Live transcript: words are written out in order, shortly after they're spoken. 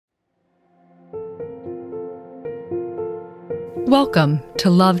Welcome to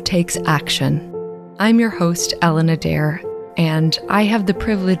Love Takes Action. I'm your host, Ellen Adair, and I have the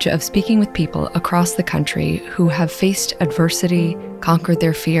privilege of speaking with people across the country who have faced adversity, conquered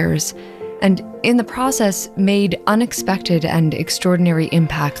their fears, and in the process made unexpected and extraordinary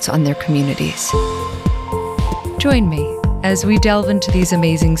impacts on their communities. Join me as we delve into these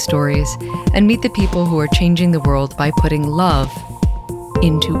amazing stories and meet the people who are changing the world by putting love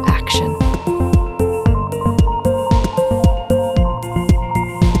into action.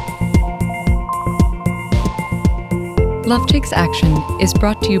 Love Takes Action is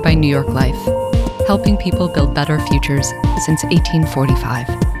brought to you by New York Life, helping people build better futures since 1845.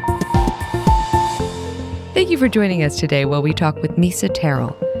 Thank you for joining us today while we talk with Misa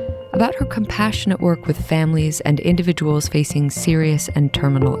Terrell about her compassionate work with families and individuals facing serious and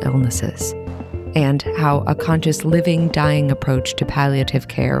terminal illnesses, and how a conscious living, dying approach to palliative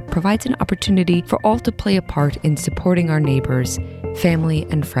care provides an opportunity for all to play a part in supporting our neighbors, family,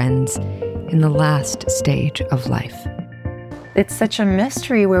 and friends in the last stage of life. It's such a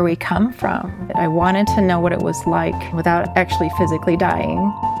mystery where we come from. I wanted to know what it was like without actually physically dying.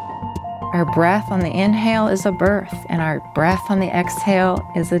 Our breath on the inhale is a birth, and our breath on the exhale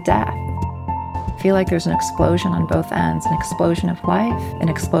is a death. I feel like there's an explosion on both ends, an explosion of life, an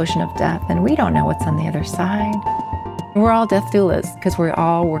explosion of death, and we don't know what's on the other side. We're all death doulas because we're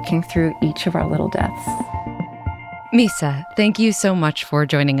all working through each of our little deaths. Misa, thank you so much for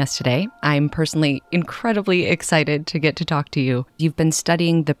joining us today. I'm personally incredibly excited to get to talk to you. You've been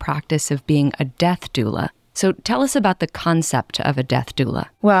studying the practice of being a death doula. So tell us about the concept of a death doula.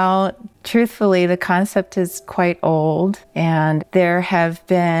 Well, truthfully, the concept is quite old, and there have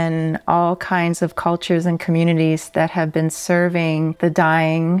been all kinds of cultures and communities that have been serving the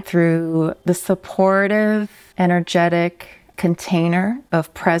dying through the supportive, energetic container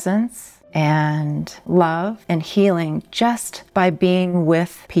of presence and love and healing just by being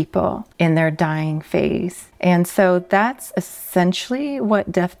with people in their dying phase. And so that's essentially what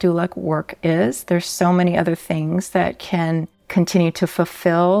death doula work is. There's so many other things that can continue to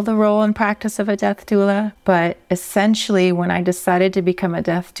fulfill the role and practice of a death doula. But essentially, when I decided to become a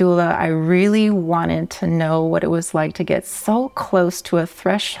death doula, I really wanted to know what it was like to get so close to a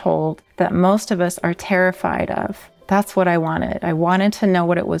threshold that most of us are terrified of. That's what I wanted. I wanted to know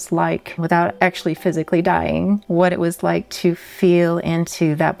what it was like without actually physically dying, what it was like to feel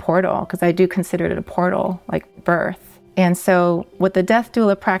into that portal, because I do consider it a portal, like birth. And so what the death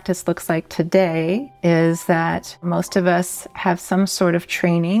doula practice looks like today is that most of us have some sort of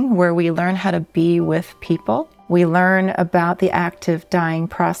training where we learn how to be with people. We learn about the active dying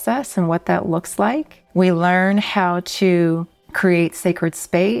process and what that looks like. We learn how to create sacred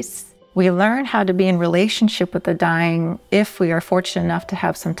space. We learn how to be in relationship with the dying if we are fortunate enough to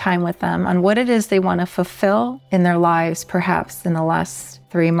have some time with them on what it is they want to fulfill in their lives, perhaps in the last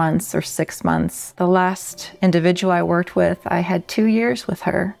 3 months or 6 months. The last individual I worked with, I had 2 years with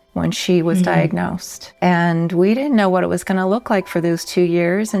her when she was diagnosed. And we didn't know what it was going to look like for those 2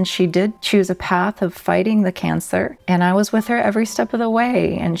 years. And she did choose a path of fighting the cancer. And I was with her every step of the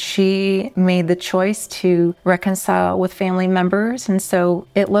way. And she made the choice to reconcile with family members. And so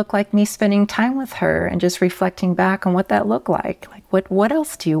it looked like me spending time with her and just reflecting back on what that looked like. Like, what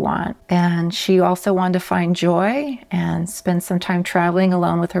else do you want? And she also wanted to find joy and spend some time traveling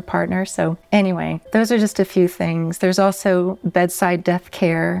alone with her partner. So anyway, those are just a few things. There's also bedside death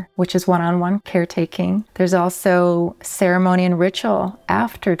care, which is one-on-one caretaking. There's also ceremony and ritual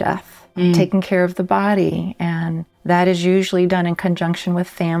after death, taking care of the body. And that is usually done in conjunction with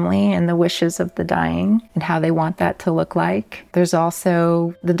family and the wishes of the dying and how they want that to look like. There's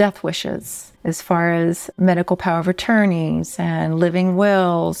also the death wishes as far as medical power of attorneys and living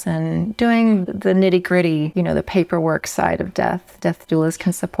wills and doing the nitty-gritty, the paperwork side of death. Death doulas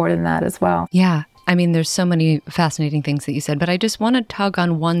can support in that as well. Yeah. I mean, there's so many fascinating things that you said, but I just want to tug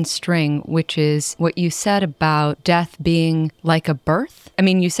on one string, which is what you said about death being like a birth. I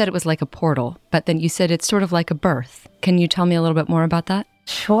mean, you said it was like a portal, but then you said it's sort of like a birth. Can you tell me a little bit more about that?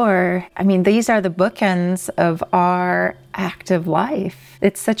 Sure. I mean, these are the bookends of our active life.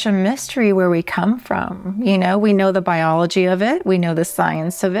 It's such a mystery where we come from. We know the biology of it. We know the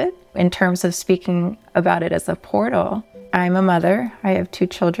science of it in terms of speaking about it as a portal. I'm a mother. I have 2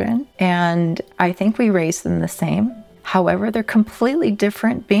 children, and I think we raise them the same. However, they're completely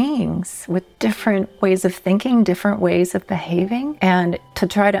different beings with different ways of thinking, different ways of behaving. And to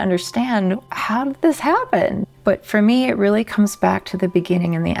try to understand, how did this happen? But for me, it really comes back to the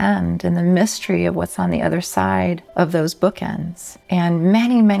beginning and the end and the mystery of what's on the other side of those bookends. And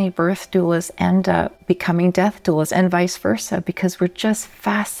many, many birth doulas end up becoming death doulas and vice versa, because we're just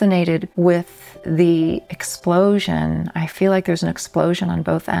fascinated with the explosion. I feel like there's an explosion on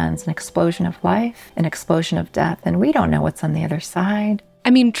both ends, an explosion of life, an explosion of death, and we don't know what's on the other side. I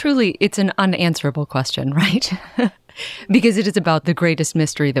mean, truly, it's an unanswerable question, right? Because it is about the greatest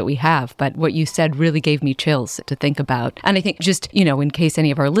mystery that we have. But what you said really gave me chills to think about. And I think just, in case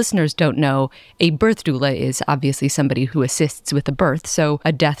any of our listeners don't know, a birth doula is obviously somebody who assists with the birth. So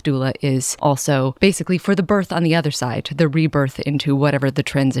a death doula is also basically for the birth on the other side, the rebirth into whatever the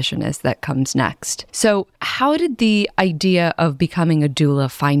transition is that comes next. So how did the idea of becoming a doula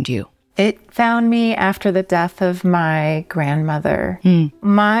find you? It found me after the death of my grandmother.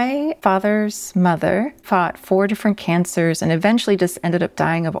 My father's mother fought 4 different cancers and eventually just ended up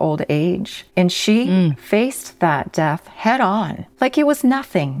dying of old age. And she faced that death head on, like it was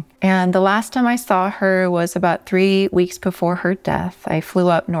nothing. And the last time I saw her was about 3 weeks before her death. I flew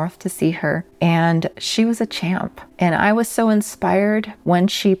up north to see her, and she was a champ. And I was so inspired when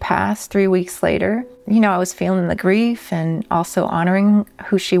she passed 3 weeks later. I was feeling the grief and also honoring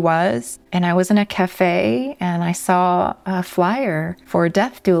who she was. And I was in a cafe and I saw a flyer for a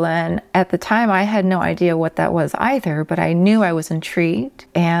death doula. And at the time, I had no idea what that was either, but I knew I was intrigued.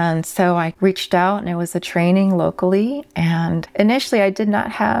 And so I reached out, and it was a training locally. And initially, I did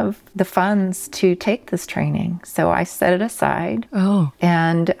not have the funds to take this training. So I set it aside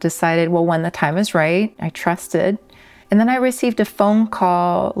and decided, well, when the time is right, I trusted. And then I received a phone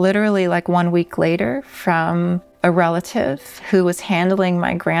call literally like 1 week later from a relative who was handling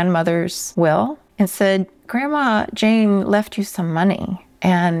my grandmother's will and said, Grandma Jane left you some money.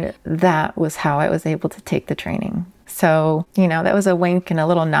 And that was how I was able to take the training. So, that was a wink and a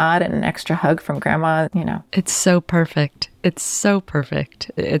little nod and an extra hug from Grandma, It's so perfect. It's so perfect.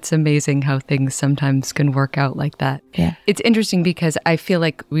 It's amazing how things sometimes can work out like that. Yeah. It's interesting because I feel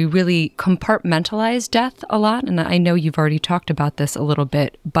like we really compartmentalize death a lot. And I know you've already talked about this a little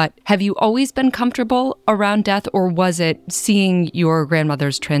bit, but have you always been comfortable around death, or was it seeing your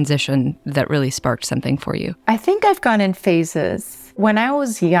grandmother's transition that really sparked something for you? I think I've gone in phases. When I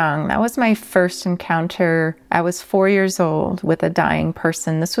was young, that was my first encounter. I was 4 years old with a dying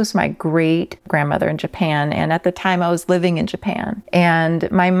person. This was my great grandmother in Japan. And at the time I was living in Japan. And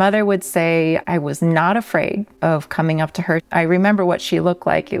my mother would say I was not afraid of coming up to her. I remember what she looked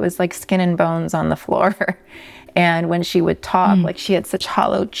like. It was like skin and bones on the floor. And when she would talk, like she had such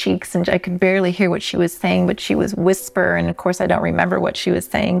hollow cheeks and I could barely hear what she was saying, but she was whisper. And of course, I don't remember what she was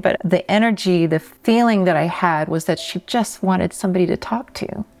saying, but the energy, the feeling that I had was that she just wanted somebody to talk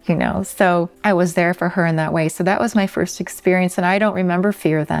to, So I was there for her in that way. So that was my first experience. And I don't remember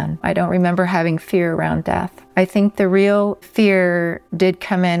fear then. I don't remember having fear around death. I think the real fear did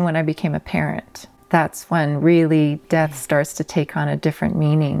come in when I became a parent. That's when really death starts to take on a different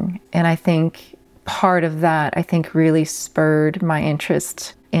meaning. And I think part of that, really spurred my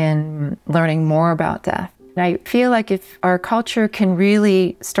interest in learning more about death. I feel like if our culture can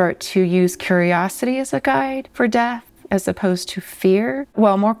really start to use curiosity as a guide for death, as opposed to fear,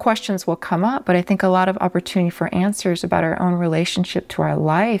 well, more questions will come up, but I think a lot of opportunity for answers about our own relationship to our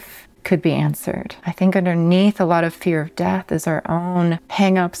life could be answered. I think underneath a lot of fear of death is our own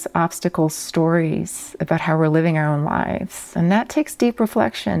hang-ups, obstacles, stories about how we're living our own lives. And that takes deep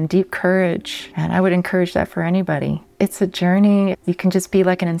reflection, deep courage. And I would encourage that for anybody. It's a journey. You can just be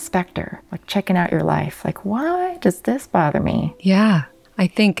like an inspector, like checking out your life. Like, why does this bother me? Yeah. I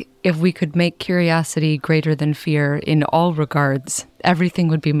think if we could make curiosity greater than fear in all regards, everything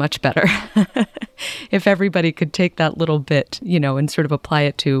would be much better. If everybody could take that little bit, and sort of apply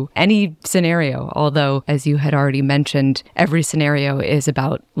it to any scenario. Although, as you had already mentioned, every scenario is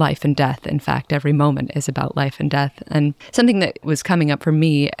about life and death. In fact, every moment is about life and death. And something that was coming up for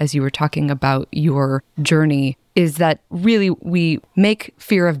me as you were talking about your journey is that really we make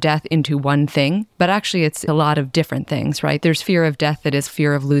fear of death into one thing, but actually it's a lot of different things, right? There's fear of death that is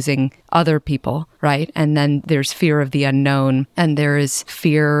fear of losing other people, right? And then there's fear of the unknown, and there is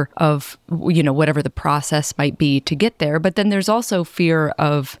fear of, whatever the process might be to get there. But then there's also fear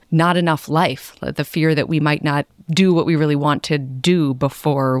of not enough life, the fear that we might not do what we really want to do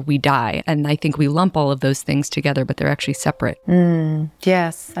before we die. And I think we lump all of those things together, but they're actually separate.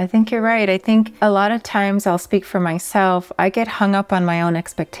 Yes, I think you're right. I think a lot of times, I'll speak for myself, I get hung up on my own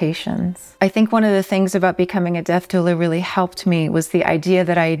expectations. I think one of the things about becoming a death doula really helped me was the idea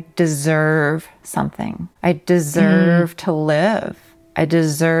that I deserve something. I deserve to live. I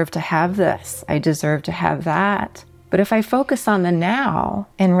deserve to have this. I deserve to have that. But if I focus on the now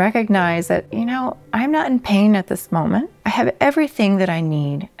and recognize that, I'm not in pain at this moment. I have everything that I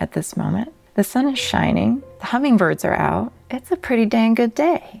need at this moment. The sun is shining. The hummingbirds are out. It's a pretty dang good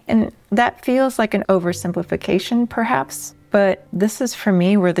day. And that feels like an oversimplification, perhaps. But this is for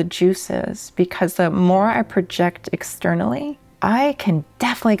me where the juice is, because the more I project externally, I can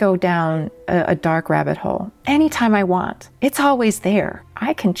definitely go down a dark rabbit hole anytime I want. It's always there.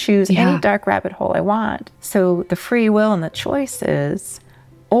 I can choose any dark rabbit hole I want. So the free will and the choice is,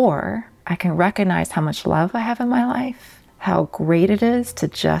 or I can recognize how much love I have in my life, how great it is to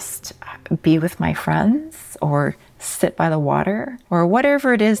just be with my friends or sit by the water or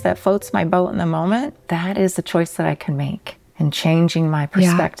whatever it is that floats my boat in the moment. That is the choice that I can make. And changing my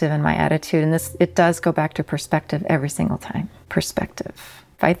perspective and my attitude. And it does go back to perspective every single time. Perspective.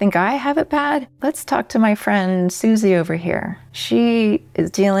 If I think I have it bad, let's talk to my friend Susie over here. She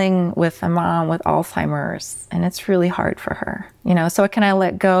is dealing with a mom with Alzheimer's, and it's really hard for her. So can I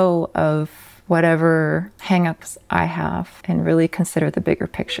let go of whatever hangups I have and really consider the bigger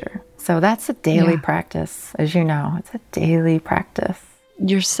picture? So that's a daily practice, as you know. It's a daily practice.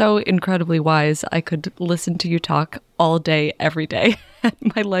 You're so incredibly wise. I could listen to you talk all day, every day.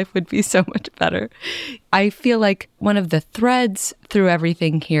 My life would be so much better. I feel like one of the threads through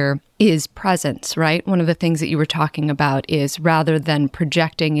everything here is presence, right? One of the things that you were talking about is rather than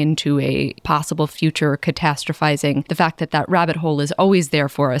projecting into a possible future, catastrophizing, the fact that that rabbit hole is always there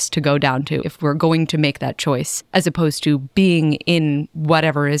for us to go down to if we're going to make that choice, as opposed to being in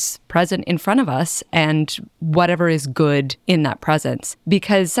whatever is present in front of us and whatever is good in that presence.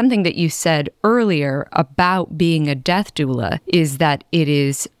 Because something that you said earlier about being a death doula is that it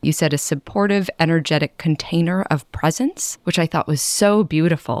is, you said, a supportive, energetic container of presence, which I thought was so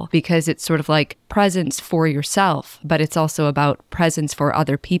beautiful because it's sort of like presence for yourself, but it's also about presence for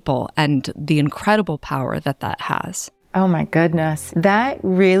other people and the incredible power that that has. Oh my goodness. That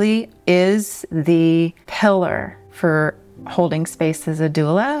really is the pillar for holding space as a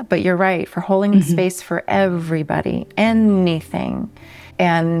doula. But you're right, for holding space for everybody, anything.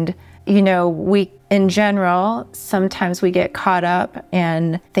 And we, in general, sometimes we get caught up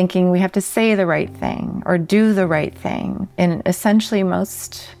in thinking we have to say the right thing or do the right thing. And essentially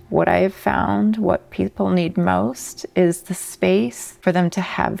what I have found, what people need most is the space for them to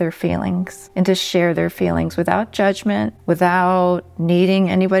have their feelings and to share their feelings without judgment, without needing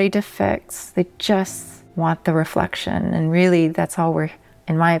anybody to fix. They just want the reflection. And really,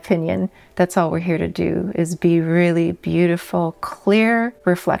 in my opinion, that's all we're here to do, is be really beautiful, clear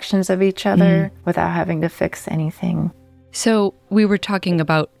reflections of each other without having to fix anything. So we were talking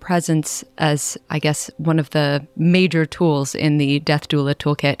about presence as, I guess, one of the major tools in the Death Doula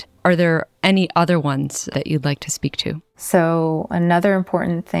Toolkit. Are there any other ones that you'd like to speak to? So another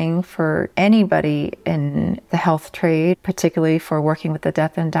important thing for anybody in the health trade, particularly for working with the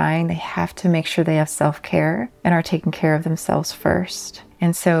death and dying, they have to make sure they have self-care and are taking care of themselves first.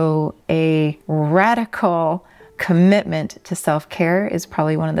 And so a radical commitment to self-care is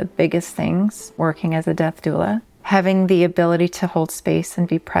probably one of the biggest things working as a death doula. Having the ability to hold space and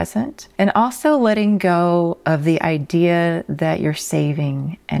be present, and also letting go of the idea that you're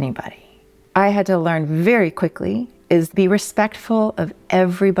saving anybody. I had to learn very quickly is be respectful of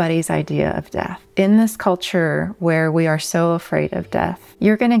everybody's idea of death. In this culture where we are so afraid of death,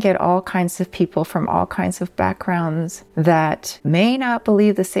 you're going to get all kinds of people from all kinds of backgrounds that may not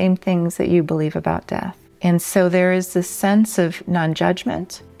believe the same things that you believe about death. And so there is this sense of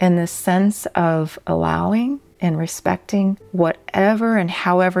non-judgment and this sense of allowing and respecting whatever and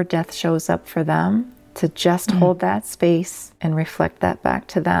however death shows up for them, to just hold that space and reflect that back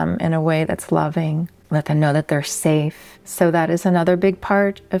to them in a way that's loving. Let them know that they're safe. So that is another big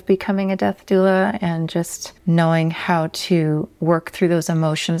part of becoming a death doula, and just knowing how to work through those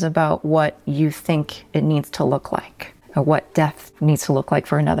emotions about what you think it needs to look like, or what death needs to look like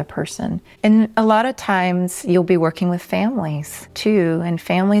for another person. And a lot of times you'll be working with families too, and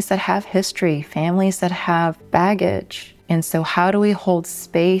families that have history, families that have baggage. And so how do we hold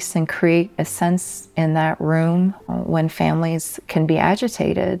space and create a sense in that room when families can be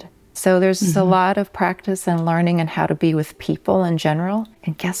agitated? So there's a lot of practice and learning on how to be with people in general.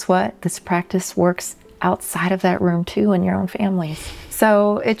 And guess what? This practice works outside of that room too, in your own families.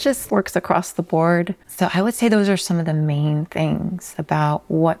 So it just works across the board. So I would say those are some of the main things about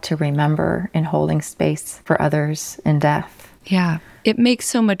what to remember in holding space for others in death. Yeah. It makes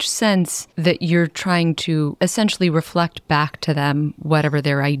so much sense that you're trying to essentially reflect back to them whatever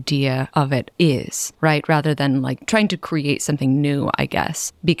their idea of it is, right? Rather than like trying to create something new, I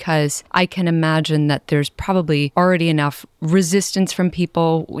guess. Because I can imagine that there's probably already enough resistance from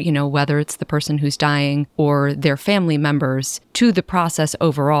people, whether it's the person who's dying or their family members, to the process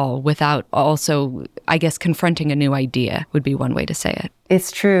overall without also, I guess, confronting a new idea would be one way to say it.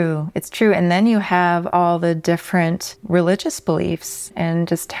 It's true. It's true. And then you have all the different religious beliefs and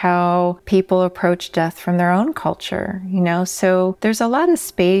just how people approach death from their own culture, So there's a lot of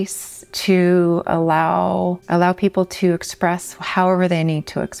space to allow people to express however they need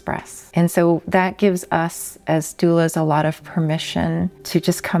to express. And so that gives us as doulas a lot of permission to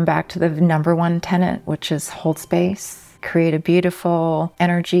just come back to the number one tenet, which is hold space, create a beautiful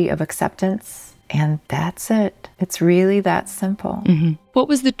energy of acceptance. And that's it. It's really that simple. Mm-hmm. What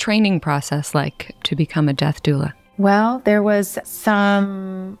was the training process like to become a death doula? Well, there was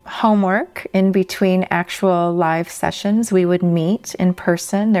some homework in between actual live sessions. We would meet in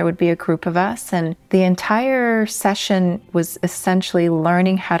person. There would be a group of us. And the entire session was essentially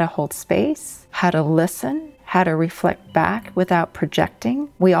learning how to hold space, how to listen, how to reflect back without projecting.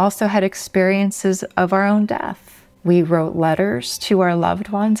 We also had experiences of our own death. We wrote letters to our loved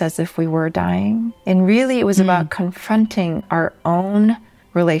ones as if we were dying. And really, it was about confronting our own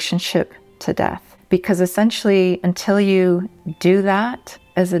relationship to death. Because essentially, until you do that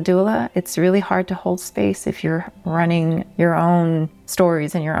as a doula, it's really hard to hold space if you're running your own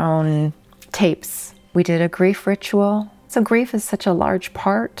stories and your own tapes. We did a grief ritual. So grief is such a large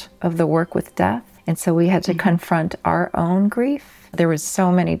part of the work with death. And so we had to confront our own grief. There was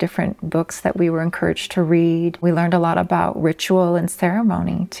so many different books that we were encouraged to read. We learned a lot about ritual and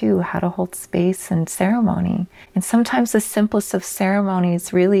ceremony too, how to hold space and ceremony. And sometimes the simplest of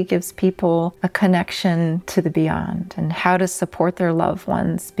ceremonies really gives people a connection to the beyond and how to support their loved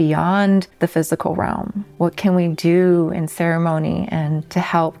ones beyond the physical realm. What can we do in ceremony and to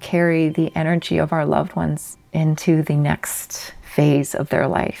help carry the energy of our loved ones into the next phase of their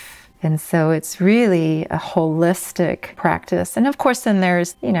life? And so it's really a holistic practice. And of course, then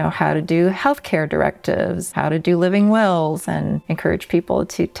there's, how to do healthcare directives, how to do living wills, and encourage people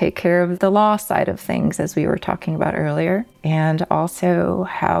to take care of the law side of things, as we were talking about earlier, and also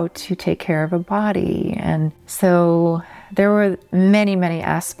how to take care of a body. And so there were many, many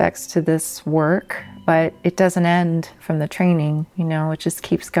aspects to this work. But it doesn't end from the training, it just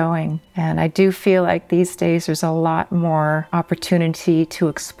keeps going. And I do feel like these days there's a lot more opportunity to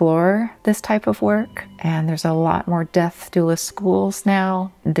explore this type of work. And there's a lot more death doula schools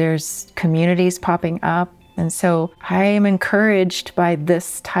now. There's communities popping up. And so I am encouraged by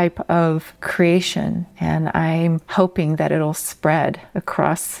this type of creation. And I'm hoping that it'll spread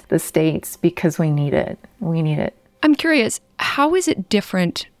across the states because we need it. We need it. I'm curious, how is it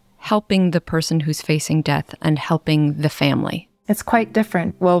different helping the person who's facing death and helping the family? It's quite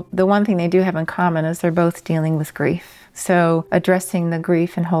different. Well, the one thing they do have in common is they're both dealing with grief. So addressing the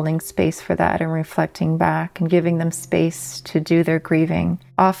grief and holding space for that and reflecting back and giving them space to do their grieving.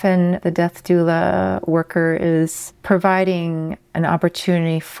 Often the death doula worker is providing an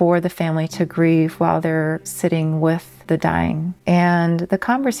opportunity for the family to grieve while they're sitting with the dying. And the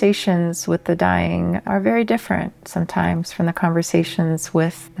conversations with the dying are very different sometimes from the conversations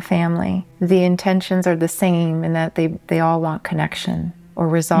with the family. The intentions are the same in that they all want connection or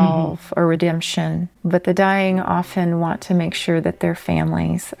resolve or redemption. But the dying often want to make sure that their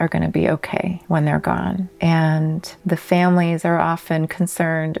families are going to be okay when they're gone. And the families are often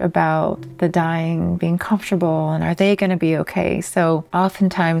concerned about the dying being comfortable and are they going to be okay? So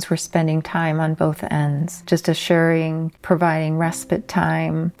oftentimes we're spending time on both ends, just assuring, providing respite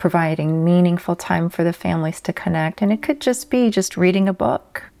time, providing meaningful time for the families to connect. And it could just be just reading a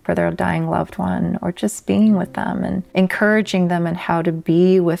book for their dying loved one, or just being with them and encouraging them in how to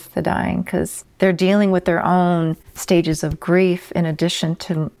be with the dying, because they're dealing with their own stages of grief in addition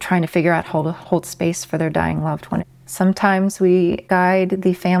to trying to figure out how to hold space for their dying loved one. Sometimes we guide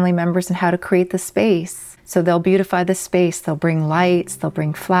the family members in how to create the space. So they'll beautify the space, they'll bring lights, they'll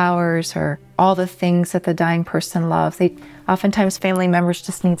bring flowers, or all the things that the dying person loves. Oftentimes family members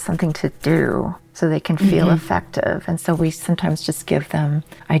just need something to do so they can feel effective. And so we sometimes just give them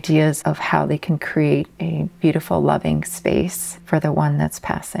ideas of how they can create a beautiful, loving space for the one that's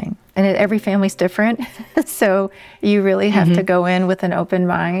passing. And every family's different. So you really have to go in with an open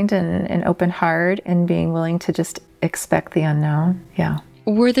mind and an open heart and being willing to just expect the unknown. Yeah.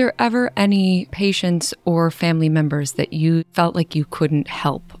 Were there ever any patients or family members that you felt like you couldn't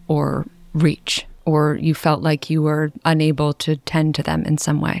help or reach or you felt like you were unable to tend to them in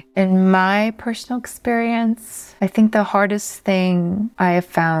some way? In my personal experience, I think the hardest thing I have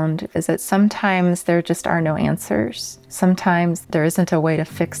found is that sometimes there just are no answers. Sometimes there isn't a way to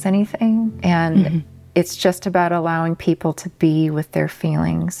fix anything. And it's just about allowing people to be with their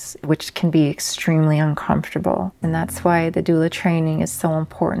feelings, which can be extremely uncomfortable. And that's why the doula training is so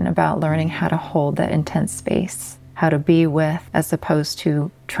important, about learning how to hold that intense space, how to be with, as opposed to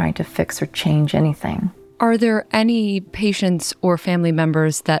trying to fix or change anything. Are there any patients or family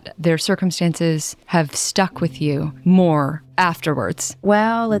members that their circumstances have stuck with you more afterwards?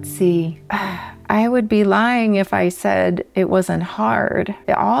 Well, let's see. I would be lying if I said it wasn't hard.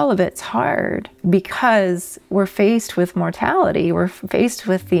 All of it's hard because we're faced with mortality. We're faced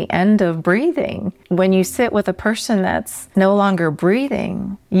with the end of breathing. When you sit with a person that's no longer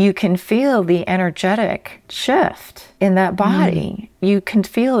breathing, you can feel the energetic shift in that body. You can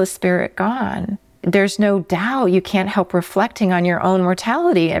feel the spirit gone. There's no doubt you can't help reflecting on your own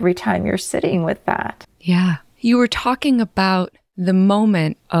mortality every time you're sitting with that. Yeah. You were talking about the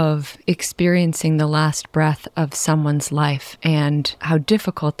moment of experiencing the last breath of someone's life and how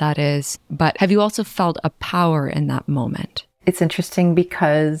difficult that is. But have you also felt a power in that moment? It's interesting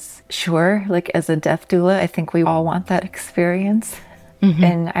because, sure, like as a death doula, I think we all want that experience.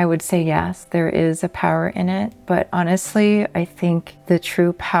 And I would say, yes, there is a power in it. But honestly, I think the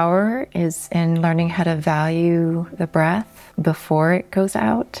true power is in learning how to value the breath before it goes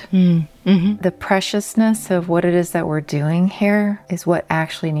out. The preciousness of what it is that we're doing here is what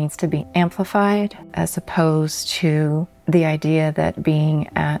actually needs to be amplified, as opposed to the idea that being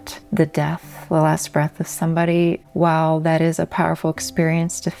at the death, the last breath of somebody, while that is a powerful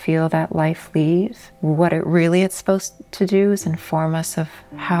experience to feel that life leave, what it really is supposed to do is inform us of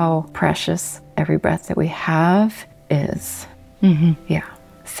how precious every breath that we have is. Yeah.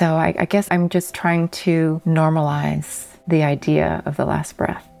 So I guess I'm just trying to normalize the idea of the last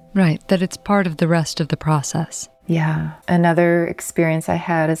breath. Right, that it's part of the rest of the process. Yeah. Another experience I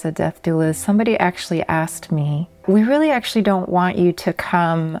had as a death doula is somebody actually asked me, we really actually don't want you to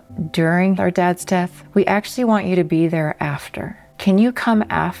come during our dad's death. We actually want you to be there after. Can you come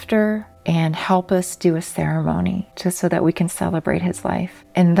after and help us do a ceremony just so that we can celebrate his life?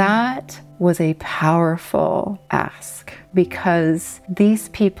 And that was a powerful ask, because these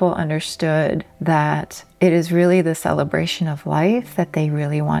people understood that it is really the celebration of life that they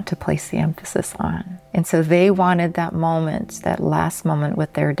really want to place the emphasis on. And so they wanted that moment, that last moment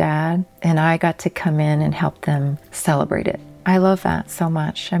with their dad, and I got to come in and help them celebrate it. I love that so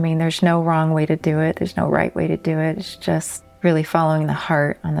much. I mean, there's no wrong way to do it. There's no right way to do it. It's just really following the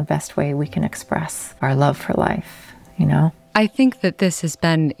heart on the best way we can express our love for life, you know? I think that this has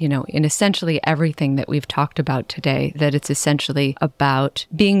been, in essentially everything that we've talked about today, that it's essentially about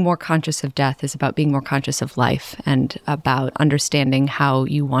being more conscious of death, is about being more conscious of life and about understanding how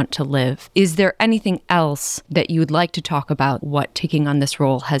you want to live. Is there anything else that you would like to talk about, what taking on this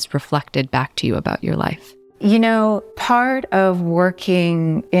role has reflected back to you about your life? Part of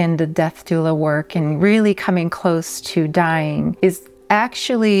working in the death doula work and really coming close to dying is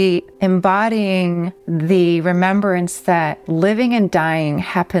actually embodying the remembrance that living and dying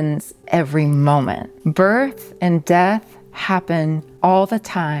happens every moment. Birth and death happen all the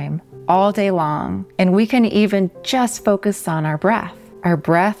time, all day long, and we can even just focus on our breath. Our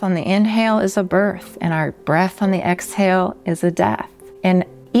breath on the inhale is a birth, and our breath on the exhale is a death. And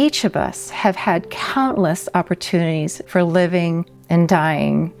each of us have had countless opportunities for living and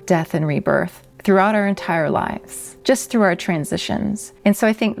dying, death and rebirth throughout our entire lives, just through our transitions. And so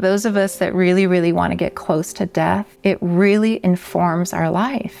I think those of us that really, really want to get close to death, it really informs our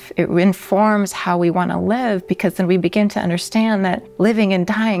life. It informs how we want to live, because then we begin to understand that living and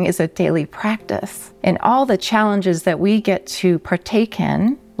dying is a daily practice. And all the challenges that we get to partake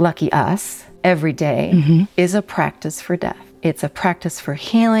in, lucky us, every day, is a practice for death. It's a practice for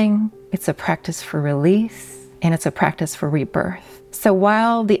healing, it's a practice for release, and it's a practice for rebirth. So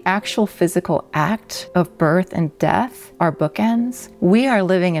while the actual physical act of birth and death are bookends, we are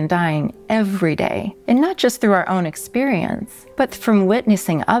living and dying every day. And not just through our own experience, but from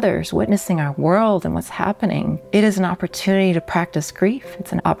witnessing others, witnessing our world and what's happening. It is an opportunity to practice grief.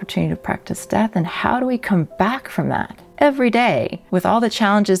 It's an opportunity to practice death. And how do we come back from that every day with all the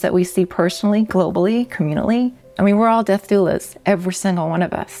challenges that we see personally, globally, communally? I mean, we're all death doulas, every single one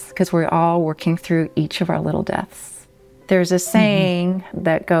of us, because we're all working through each of our little deaths. There's a saying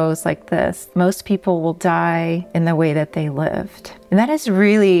that goes like this: most people will die in the way that they lived. And that is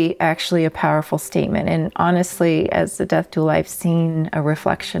really actually a powerful statement. And honestly, as a death doula, I've seen a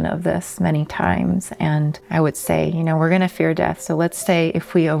reflection of this many times. And I would say, we're going to fear death. So let's say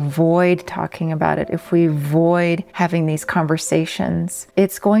if we avoid talking about it, if we avoid having these conversations,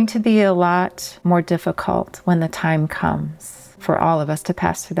 it's going to be a lot more difficult when the time comes for all of us to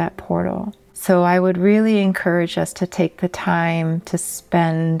pass through that portal. So I would really encourage us to take the time to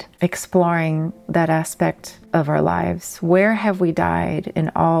spend exploring that aspect of our lives. Where have we died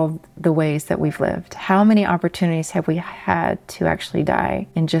in all the ways that we've lived? How many opportunities have we had to actually die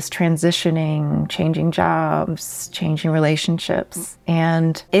in just transitioning, changing jobs, changing relationships?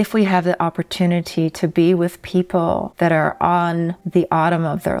 And if we have the opportunity to be with people that are on the autumn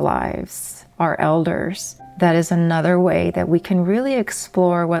of their lives, our elders, that is another way that we can really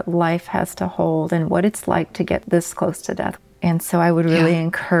explore what life has to hold and what it's like to get this close to death. And so I would really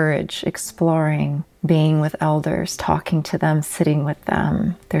encourage exploring being with elders, talking to them, sitting with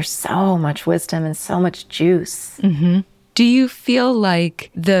them. There's so much wisdom and so much juice. Mm-hmm. Do you feel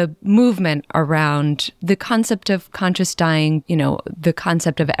like the movement around the concept of conscious dying, the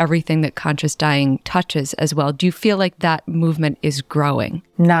concept of everything that conscious dying touches as well, do you feel like that movement is growing?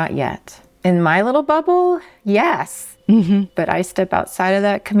 Not yet. In my little bubble, yes. Mm-hmm. But I step outside of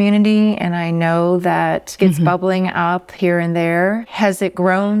that community and I know that it's bubbling up here and there. Has it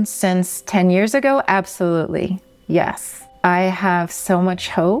grown since 10 years ago? Absolutely. Yes. I have so much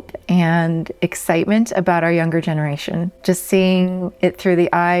hope and excitement about our younger generation. Just seeing it through the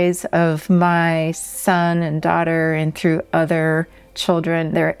eyes of my son and daughter and through other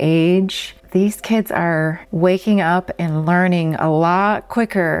children their age. These kids are waking up and learning a lot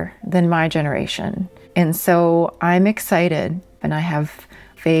quicker than my generation. And so I'm excited and I have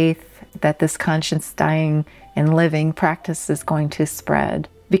faith that this conscious dying and living practice is going to spread.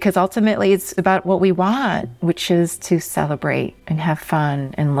 Because ultimately it's about what we want, which is to celebrate and have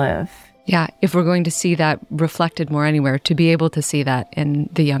fun and live. Yeah, if we're going to see that reflected more anywhere, to be able to see that in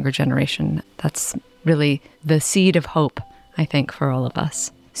the younger generation, that's really the seed of hope, I think, for all of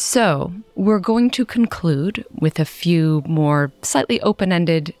us. So we're going to conclude with a few more slightly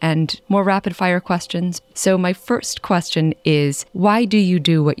open-ended and more rapid-fire questions. So my first question is, why do you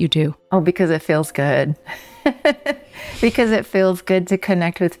do what you do? Oh, because it feels good. Because it feels good to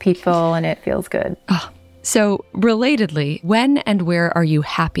connect with people and it feels good. Oh, so relatedly, when and where are you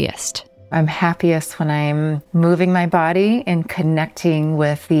happiest? I'm happiest when I'm moving my body and connecting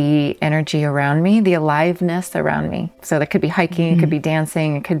with the energy around me, the aliveness around me. So that could be hiking, it could be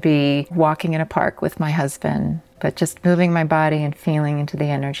dancing, it could be walking in a park with my husband, but just moving my body and feeling into the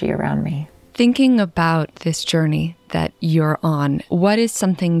energy around me. Thinking about this journey that you're on, what is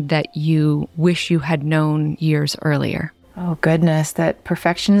something that you wish you had known years earlier? Oh, goodness, that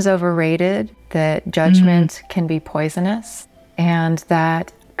perfection is overrated, that judgment can be poisonous, and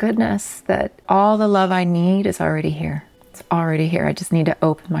that goodness, that all the love I need is already here. It's already here. I just need to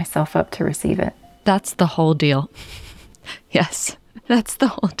open myself up to receive it. That's the whole deal. Yes, that's the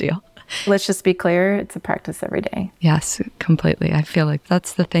whole deal. Let's just be clear, it's a practice every day. Yes, completely. I feel like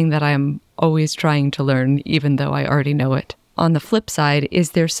that's the thing that I'm always trying to learn, even though I already know it. On the flip side,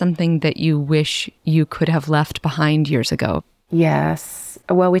 is there something that you wish you could have left behind years ago? Yes.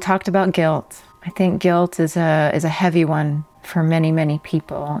 Well, we talked about guilt. I think guilt is a heavy one for many, many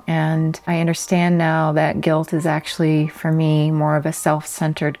people. And I understand now that guilt is actually, for me, more of a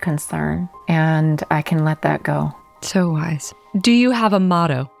self-centered concern. And I can let that go. So wise. Do you have a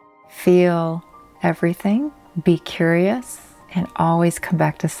motto? Feel everything, be curious, and always come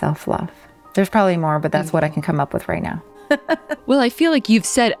back to self-love. There's probably more, but that's what I can come up with right now. Well, I feel like you've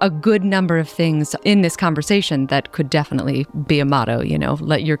said a good number of things in this conversation that could definitely be a motto,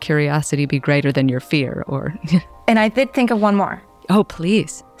 let your curiosity be greater than your fear, or... And I did think of one more. Oh,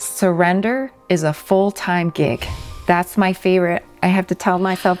 please. Surrender is a full-time gig. That's my favorite. I have to tell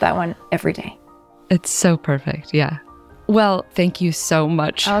myself that one every day. It's so perfect. Yeah. Well, thank you so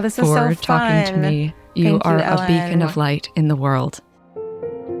much for talking to me. You are a beacon of light in the world.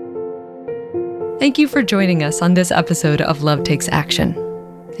 Thank you for joining us on this episode of Love Takes Action.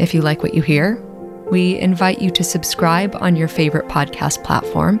 If you like what you hear, we invite you to subscribe on your favorite podcast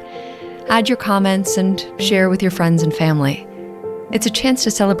platform, add your comments, and share with your friends and family. It's a chance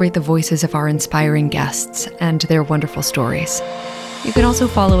to celebrate the voices of our inspiring guests and their wonderful stories. You can also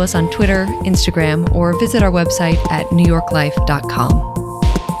follow us on Twitter, Instagram, or visit our website at newyorklife.com.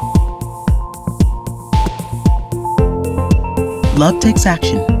 Love Takes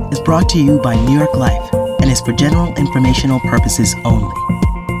Action is brought to you by New York Life and is for general informational purposes only.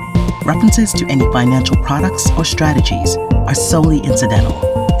 References to any financial products or strategies are solely incidental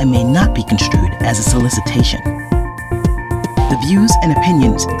and may not be construed as a solicitation. The views and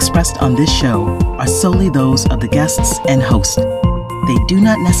opinions expressed on this show are solely those of the guests and host. They do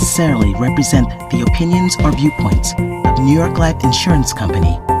not necessarily represent the opinions or viewpoints of New York Life Insurance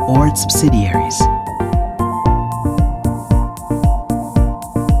Company or its subsidiaries.